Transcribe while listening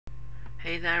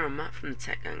Hey there, I'm Matt from the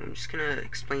Tech Gang. I'm just going to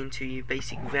explain to you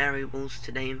basic variables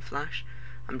today in Flash.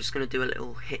 I'm just going to do a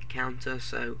little hit counter,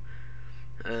 so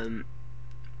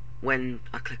when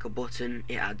I click a button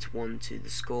it adds 1 to the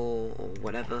score or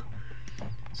whatever.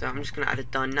 So I'm just going to add a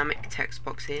dynamic text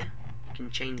box here. You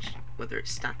can change whether it's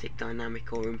static,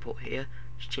 dynamic or input here.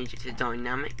 Just change it to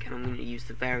dynamic, and I'm going to use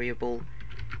the variable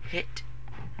hit.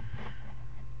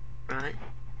 Right,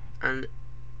 and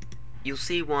you'll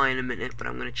see why in a minute, but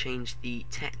I'm going to change the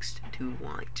text to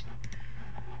white.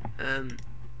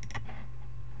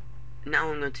 Now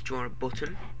I'm going to draw a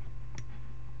button,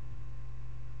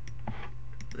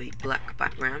 the black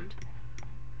background.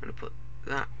 I'm going to put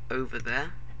that over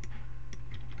there,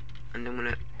 and I'm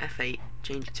going to F8,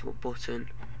 change it to a button,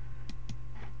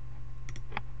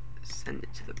 send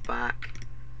it to the back,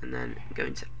 and then go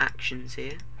into actions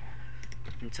here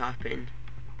and type in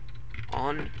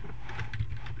on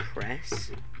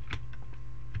press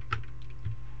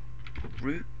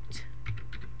root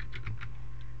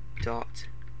dot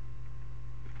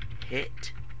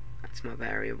hit, that's my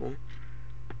variable,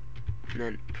 and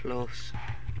then plus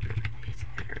hit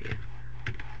area,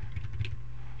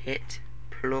 hit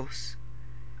plus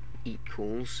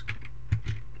equals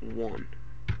 1,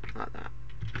 like that.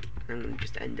 And I'm going to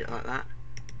just end it like that.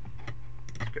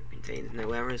 Script contains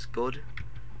no errors, good.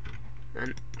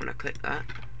 Then when I click that,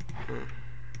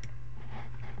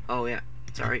 oh yeah,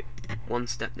 sorry, one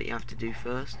step that you have to do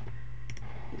first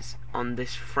is on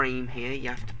this frame here you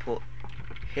have to put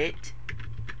hit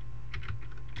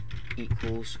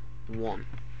equals 1,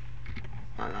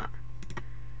 like that.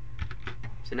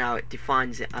 So now it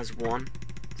defines it as 1,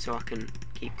 so I can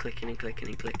keep clicking and clicking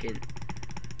and clicking,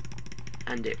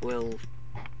 and it will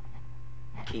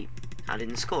keep adding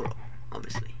the score up.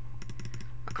 Obviously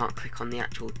I can't click on the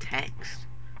actual text,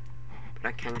 but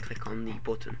I can click on the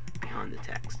button behind the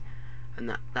text,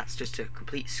 and that's just a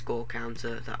complete score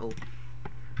counter that'll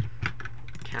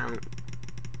count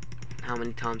how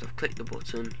many times I've clicked the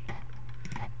button.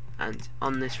 And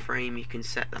on this frame you can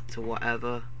set that to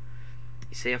whatever.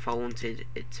 You see, if I wanted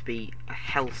it to be a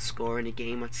health score in a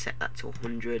game, I'd set that to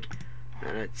 100, and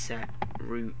then I'd set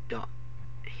root dot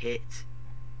hit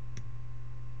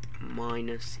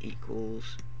minus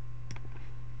equals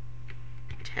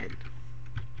 10.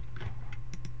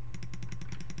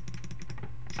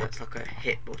 So that's like a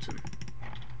hit button.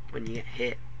 When you get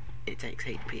hit, it takes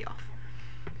HP off.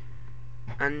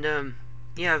 And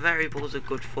yeah, variables are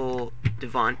good for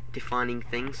defining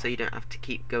things, so you don't have to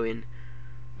keep going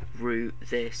root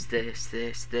this,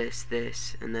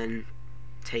 and then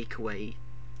take away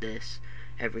this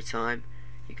every time.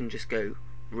 You can just go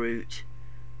root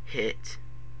hit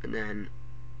and then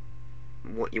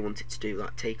what you want it to do,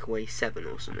 like take away 7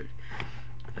 or something.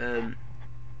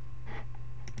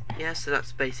 Yeah, so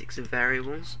that's basics of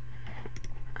variables,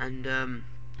 and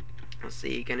I'll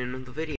see you again in another video.